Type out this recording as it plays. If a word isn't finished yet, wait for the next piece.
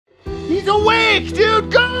He's awake,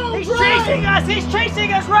 dude. Go. He's chasing us. He's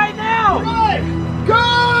chasing us right now. Drive.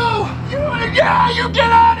 Go. You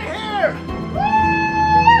get out of here.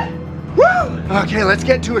 Woo. Okay, let's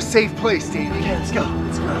get to a safe place, Davey. Okay, let's go.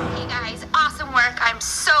 Let's go. Hey guys, awesome work. I'm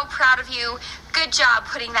so proud of you. Good job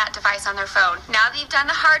putting that device on their phone. Now that you've done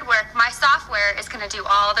the hard work, my software is going to do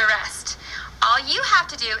all the rest. All you have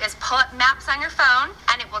to do is pull up maps on your phone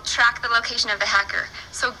and it will track the location of the hacker.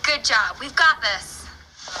 So good job. We've got this.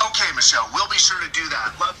 Okay, Michelle, we'll be sure to do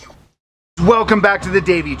that. Love you. Welcome back to the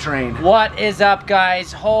Davey Train. What is up,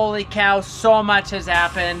 guys? Holy cow, so much has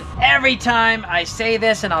happened. Every time I say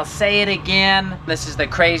this, and I'll say it again, this is the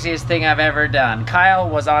craziest thing I've ever done. Kyle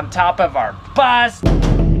was on top of our bus.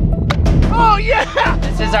 Oh yeah!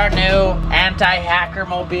 This is our new anti-hacker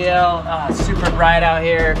mobile. Oh, it's super bright out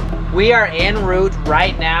here. We are en route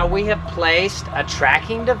right now. We have placed a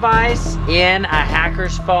tracking device in a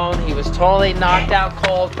hacker's phone. He was totally knocked out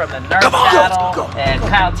cold from the Nerf battle. And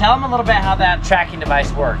Kyle, tell him a little bit how that tracking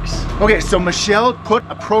device works. Okay, so Michelle put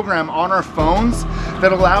a program on our phones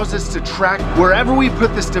that allows us to track wherever we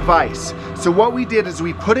put this device. So what we did is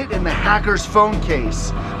we put it in the hacker's phone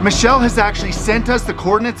case. Michelle has actually sent us the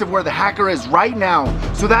coordinates of where the hacker is right now.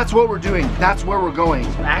 So that's what we're doing. That's where we're going.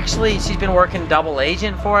 Actually, she's been working double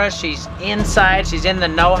agent for us. She's inside, she's in the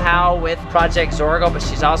know-how with Project Zorgo, but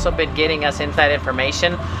she's also been getting us inside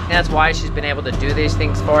information. And that's why she's been able to do these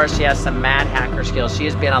things for us. She has some mad hacker skills. She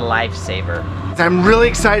has been a lifesaver. I'm really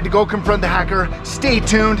excited to go confront the hacker. Stay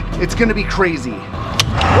tuned. It's gonna be crazy.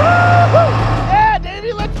 Yeah,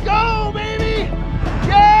 Davey, let's go, baby.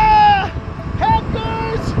 Yeah,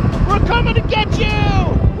 hackers, we're coming to get you.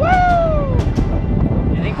 Woo!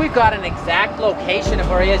 I think we've got an exact location of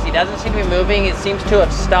where he is. He doesn't seem to be moving. It seems to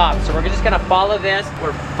have stopped. So we're just gonna follow this.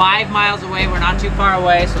 We're 5 miles away. We're not too far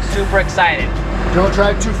away, so super excited. Don't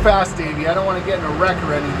drive too fast, Davey. I don't want to get in a wreck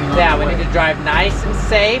or anything. Yeah, we need to drive nice and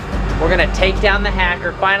safe. We're gonna take down the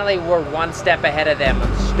hacker. Finally, we're one step ahead of them.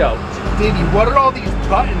 I'm stoked. Davey, what are all these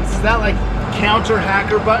buttons? Is that like counter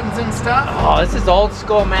hacker buttons and stuff? Oh, this is old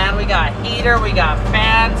school, man. We got heater, we got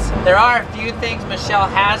fans. There are a few things Michelle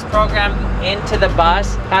has programmed into the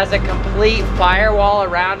bus. Has a complete firewall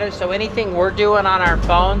around us, so anything we're doing on our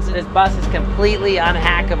phones, this bus is completely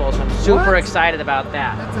unhackable. So I'm super excited about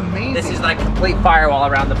that. That's amazing. This is like complete firewall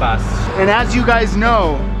around the bus. And as you guys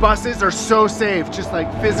know, buses are so safe, just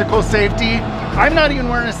like physical safety. I'm not even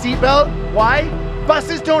wearing a seatbelt. Why?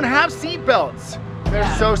 Buses don't have seatbelts.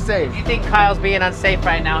 They're so safe. If you think Kyle's being unsafe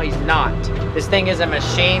right now, he's not. This thing is a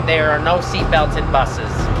machine. There are no seatbelts in buses.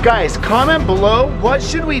 Guys, comment below, what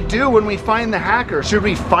should we do when we find the hacker? Should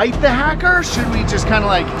we fight the hacker? Should we just kind of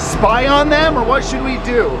like spy on them, or what should we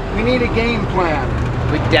do? We need a game plan.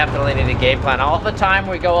 We definitely need a game plan. All the time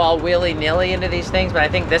we go all willy-nilly into these things, but I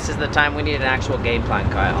think this is the time we need an actual game plan,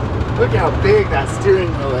 Kyle. Look how big that steering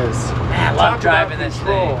wheel is. Man, I love driving this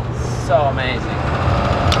thing. It's so amazing.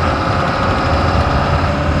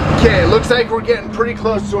 Okay, it looks like we're getting pretty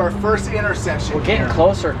close to our first intersection. We're getting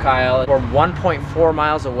closer, Kyle. We're 1.4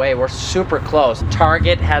 miles away. We're super close.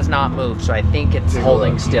 Target has not moved, so I think it's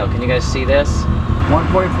holding still. Can you guys see this?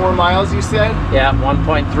 1.4 miles, you said? Yeah,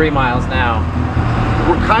 1.3 miles now.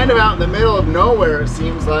 We're kind of out in the middle of nowhere, it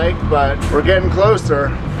seems like, but we're getting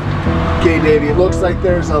closer. Okay, Davey, it looks like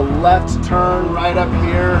there's a left turn right up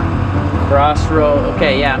here. Crossroad.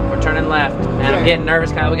 Okay, yeah, we're turning left. Man, I'm getting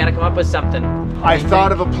nervous, Kyle. We gotta come up with something. I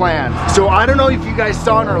thought of a plan. So I don't know if you guys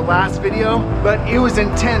saw in our last video, but it was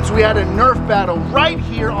intense. We had a Nerf battle right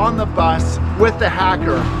here on the bus with the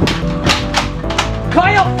hacker.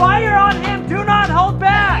 Kyle, fire on him! Do not hold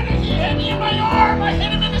back! He hit me in my arm! I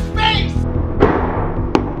hit him in his face!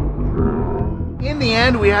 In the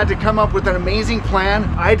end, we had to come up with an amazing plan.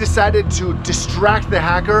 I decided to distract the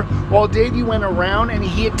hacker while Davey went around and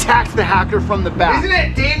he attacked the hacker from the back. Isn't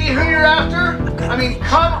it Davey who you're after? I mean,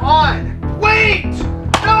 come on! Wait!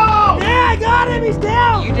 No! Yeah, I got him! He's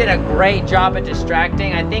down! You did a great job at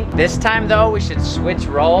distracting. I think this time, though, we should switch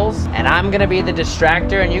roles, and I'm gonna be the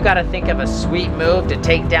distractor, and you gotta think of a sweet move to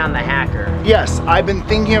take down the hacker. Yes, I've been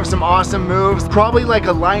thinking of some awesome moves. Probably like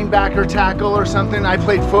a linebacker tackle or something. I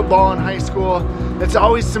played football in high school. It's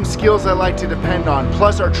always some skills I like to depend on.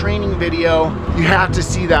 Plus our training video, you have to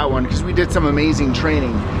see that one because we did some amazing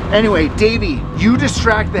training. Anyway, Davey, you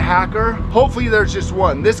distract the hacker. Hopefully there's just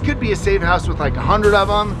one. This could be a safe house with like 100 of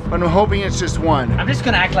them, but I'm hoping it's just one. I'm just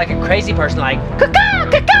gonna act like a crazy person, like,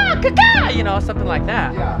 caca, caca, caca, you know, something like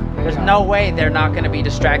that. Yeah. There's no way they're not gonna be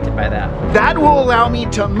distracted by that. That will allow me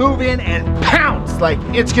to move in and pounce. Like,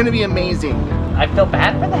 it's gonna be amazing. I feel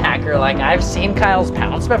bad for the hacker. Like, I've seen Kyle's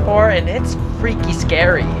pounce before, and it's freaky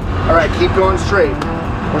scary. All right, keep going straight.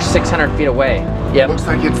 We're 600 feet away. Yep. Looks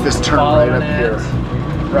like it's this turn Following right up it.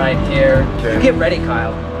 here. Right here. Okay. You get ready,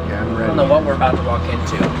 Kyle. Yeah, I'm I ready. don't know what we're about to walk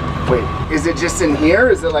into. Wait, is it just in here?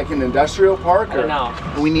 Is it like an industrial park? I don't know.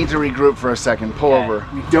 We need to regroup for a second. Pull Okay. over.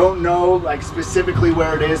 We don't know like specifically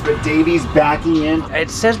where it is, but Davey's backing in. It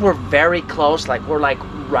says we're very close, like we're like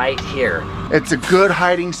right here. It's a good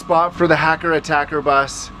hiding spot for the hacker attacker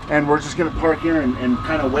bus, and we're just gonna park here and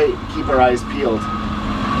kind of wait, keep our eyes peeled.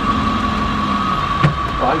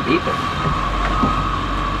 Oh, I'm beeping.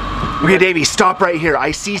 Okay, Davey, stop right here.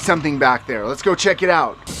 I see something back there. Let's go check it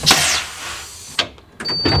out.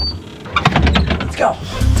 Let's go.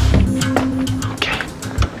 Okay.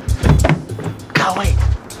 Oh, wait.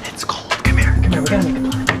 It's cold. Come here. Come here. We gotta make a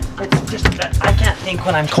plan. It's just, I can't think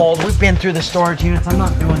when I'm cold. We've been through the storage units. I'm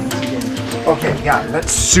not doing this again. Okay, yeah,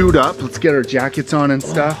 let's suit up. Let's get our jackets on and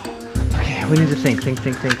stuff. Okay, we need to think.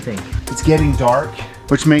 It's getting dark,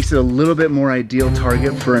 which makes it a little bit more ideal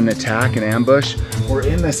target for an attack, an ambush. We're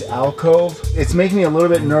in this alcove. It's making me a little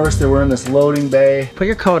bit nervous that we're in this loading bay. Put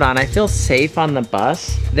your coat on. I feel safe on the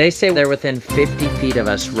bus. They say they're within 50 feet of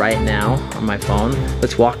us right now on my phone.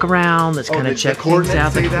 Let's walk around. Let's kind of check things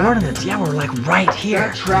out. The coordinates, yeah, we're like right here.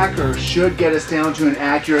 That tracker should get us down to an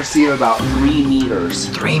accuracy of about 3 meters.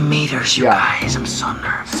 3 meters, you guys. I'm so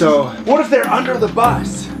nervous. So, what if they're under the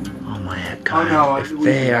bus? Oh my head, Oh Kyle. no, If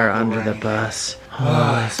they are under the bus.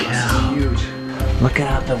 Holy this cow. is huge. Looking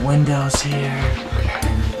out the windows here.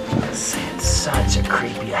 It's such a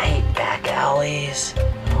creepy, I hate back alleys.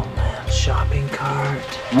 Oh man, shopping cart.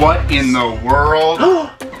 What in the world?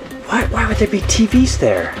 Why would there be TVs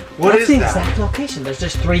there? What That's is the that? exact location. There's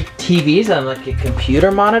just 3 TVs on like a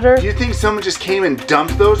computer monitor. Do you think someone just came and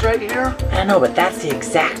dumped those right here? I don't know, but that's the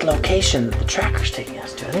exact location that the tracker's taking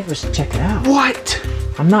us to. I think we should check it out. What?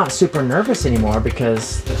 I'm not super nervous anymore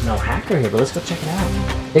because there's no hacker here, but let's go check it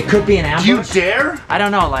out. It could be an ambush. Do you dare? I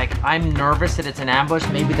don't know, like, I'm nervous that it's an ambush.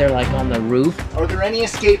 Maybe they're like on the roof. Are there any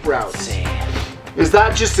escape routes? Let's see. Is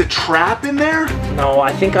that just a trap in there? No,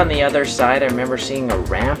 I think on the other side, I remember seeing a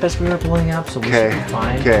ramp as we were pulling up, so we should be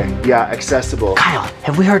fine. Okay, yeah, accessible. Kyle,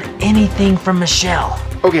 have we heard anything from Michelle?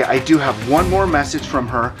 Okay, I do have one more message from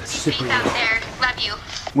her. Safe out there. Love you.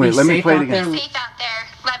 Wait, let me safe play it out again. there? Safe out there.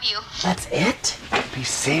 Love you. That's it? Be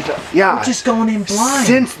safe. Yeah. We're just going in blind.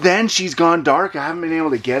 Since then, she's gone dark. I haven't been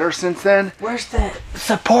able to get her since then. Where's the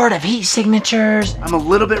support of heat signatures? I'm a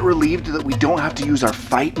little bit relieved that we don't have to use our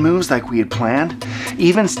fight moves like we had planned.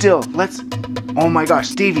 Even still, let's... Oh my gosh,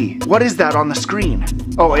 Stevie, what is that on the screen?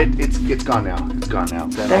 Oh, it's gone now. It's gone now.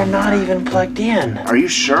 They're not even plugged in. Are you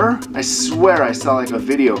sure? I swear I saw like a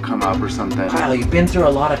video come up or something. Kyle, you've been through a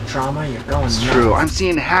lot of trauma. You're going It's nuts. true. I'm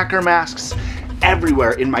seeing hacker masks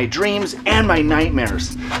everywhere in my dreams and my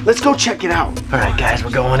nightmares. Let's go check it out. All right, guys, we're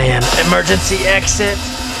going in. Emergency exit.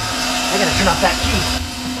 I gotta turn off that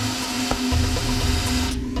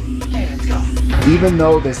key. Okay, let's go. Even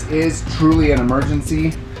though this is truly an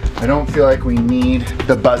emergency, I don't feel like we need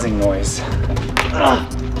the buzzing noise.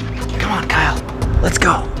 Come on, Kyle. Let's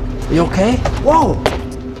go. You okay? Whoa!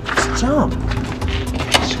 Let's jump.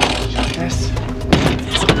 Shut this.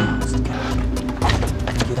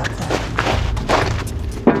 Get up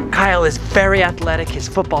there. Kyle is very athletic. His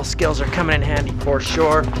football skills are coming in handy for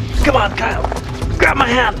sure. Come on, Kyle. Grab my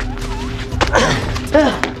hand.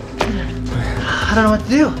 I don't know what to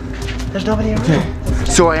do. There's nobody around.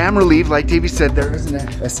 So I am relieved, like Davey said, there is an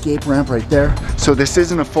escape ramp right there. So this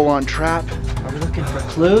isn't a full-on trap. Are we looking for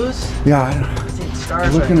clues? Yeah, I don't know. I see stars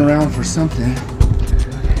I'm looking right around for something.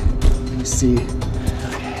 Let me see.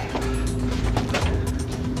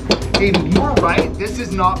 Davey, you were right. This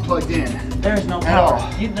is not plugged in. There's no At power.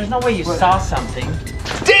 all. There's no way you saw something.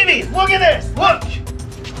 Davey, look at this. Look.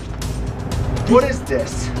 What is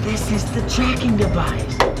this? This is the tracking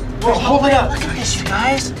device. Well, hold it up. Look at this, you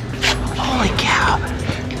guys. Holy cow.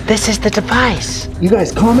 This is the device. You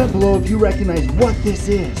guys, comment below if you recognize what this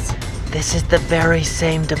is. This is the very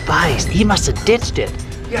same device. He must have ditched it.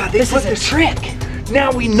 Yeah, they This put is a this. trick.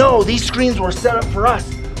 Now we know these screens were set up for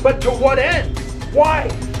us, but to what end? Why?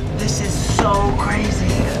 This is so crazy.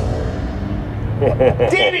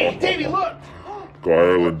 Davey, look.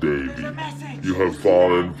 Kyle and Davey, you have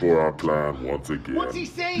fallen for our plan once again. What's he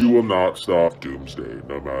saying? You will not stop Doomsday.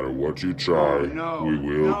 No matter what you try, Oh, no. we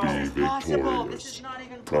will No. be victorious.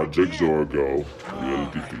 Project Zorgo will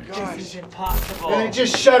defeat you. This is impossible. And it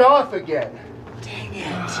just shut off again. Dang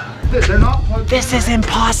it. They're not plugged This is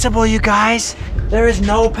impossible, you guys. There is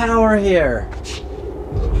no power here.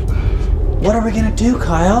 What are we gonna do,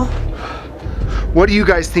 Kyle? What do you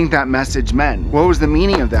guys think that message meant? What was the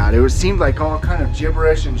meaning of that? It seemed like all kind of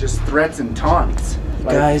gibberish and just threats and taunts.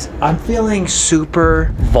 Guys, I'm feeling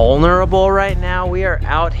super vulnerable right now. We are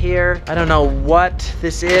out here. I don't know what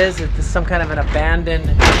this is. It's some kind of an abandoned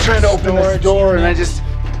I'm trying to open this door and it's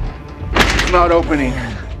not opening.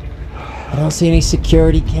 I don't see any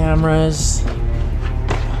security cameras.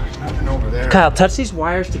 Nothing over there. Kyle, touch these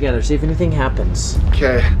wires together. See if anything happens.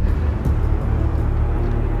 Okay.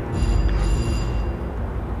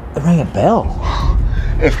 It rang a bell.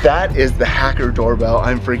 If that is the hacker doorbell,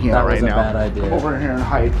 I'm freaking out right now. That was a bad idea. Over here and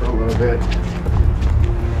hide for a little bit.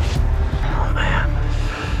 Oh man.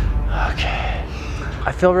 Okay.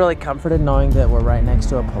 I feel really comforted knowing that we're right next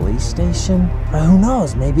to a police station. But who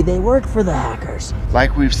knows? Maybe they work for the hackers.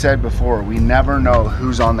 Like we've said before, we never know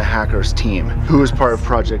who's on the hackers team, who is part of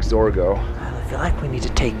Project Zorgo. I feel like we need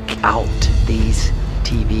to take out these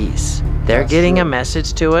TVs. They're getting a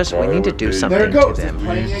message to us. We need to do something to them.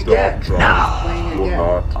 Playing again.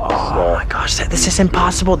 No. Oh my gosh, this is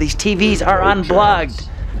impossible. These TVs are unplugged.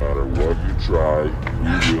 No matter what you try,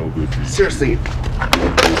 you will defeat. Seriously.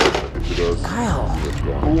 Kyle.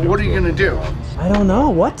 Well, what are you gonna do? I don't know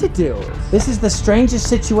what to do. This is the strangest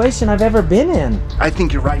situation I've ever been in. I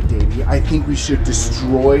think you're right, Davey. I think we should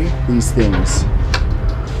destroy these things.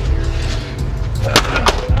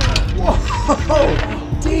 Whoa,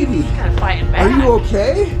 Davey. Kind of fighting back. Are you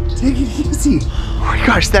okay? Take it easy. Oh my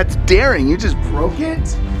gosh, that's daring. You just broke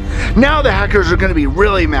it? Now the hackers are gonna be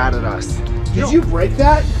really mad at us. Did you break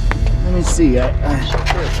that? Let me see.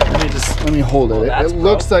 Let me hold it. It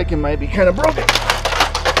looks like it might be kind of broken.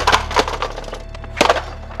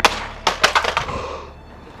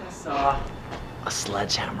 I saw a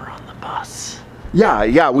sledgehammer on the bus.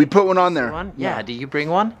 Yeah, we put one on there. One? Yeah, do you bring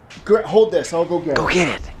one? Great, hold this, I'll go get it. Go get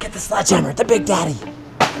it. Get the sledgehammer, the big daddy.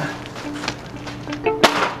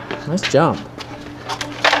 Nice jump.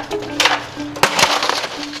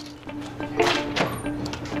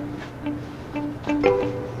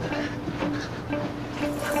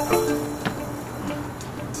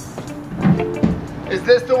 Is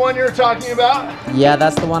this the one you're talking about? Yeah,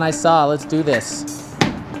 that's the one I saw. Let's do this.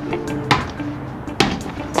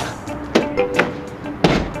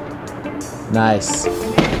 Nice.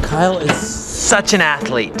 Kyle is such an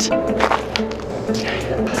athlete.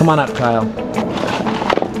 Come on up, Kyle.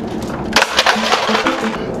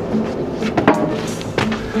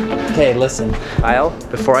 Okay, listen. Kyle,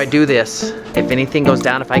 before I do this, if anything goes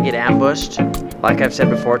down, if I get ambushed, like I've said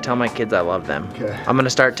before, tell my kids I love them. Okay. I'm gonna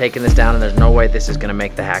start taking this down and there's no way this is gonna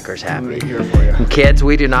make the hackers happy. I'm right here for you. And kids,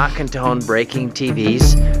 we do not condone breaking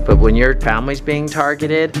TVs, but when your family's being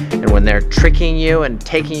targeted and when they're tricking you and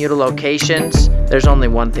taking you to locations, there's only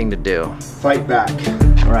one thing to do. Fight back.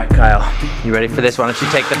 All right, Kyle, you ready for this? Why don't you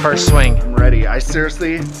take the first swing? I'm ready. I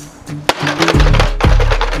seriously,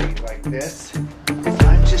 like this.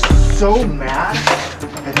 I'm just so mad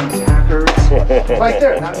at these hackers. Right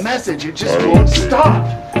there, that message, it just won't stop.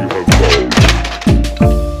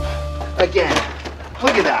 Again,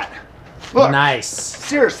 look at that. Look. Nice.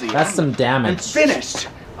 Seriously. That's some damage. I'm finished.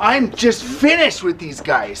 I'm just finished with these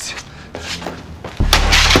guys.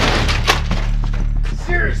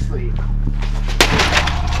 Seriously.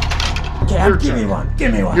 Okay, give me one.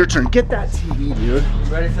 Give me one. Your turn. Get that TV, dude.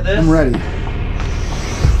 You ready for this? I'm ready.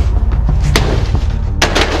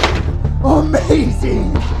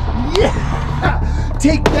 Amazing! Yeah!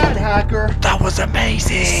 Take that, hacker. That was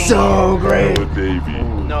amazing. So great. Davey,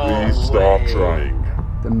 No please stop trying.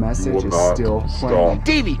 The message is still playing.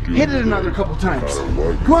 Davey, doing hit it it. another couple times. No matter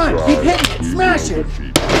what you Come on, try, keep hitting it. you Smash will it.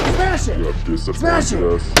 defeat. Smash You it. have disappointed Smash it.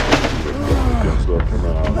 us. You have gone against our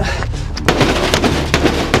command.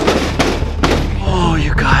 Oh,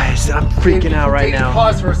 you guys, I'm freaking out right now.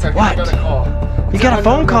 Pause for a second. What? I got a call. You got a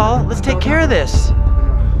phone call? Let's take care of this.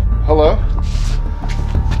 Hello?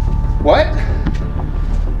 What?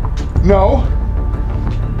 No.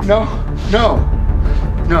 No. No.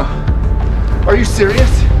 No. Are you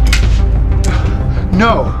serious?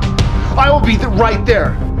 No. I will be right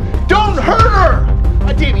there. Don't hurt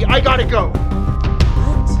her! Davey, I gotta go.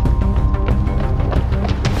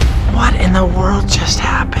 What in the world just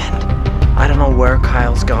happened? I don't know where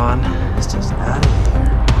Kyle's gone. He's just out of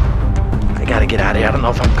here. I gotta get out of here. I don't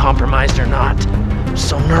know if I'm compromised or not. I'm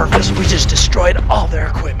so nervous. We just destroyed all their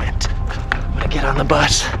equipment. I'm gonna get on the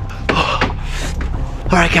bus.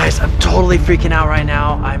 All right, guys, I'm totally freaking out right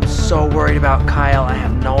now. I'm so worried about Kyle. I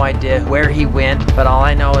have no idea where he went, but all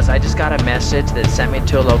I know is I just got a message that sent me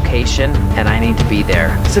to a location and I need to be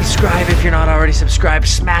there. Subscribe if you're not already subscribed.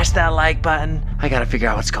 Smash that like button. I gotta figure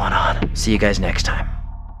out what's going on. See you guys next time.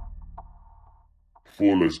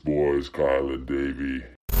 Foolish boys, Kyle and Davey.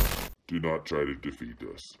 Do not try to defeat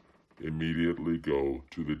us. Immediately go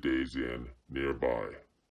to the Days Inn nearby.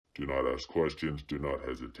 Do not ask questions. Do not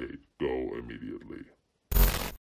hesitate. Go immediately.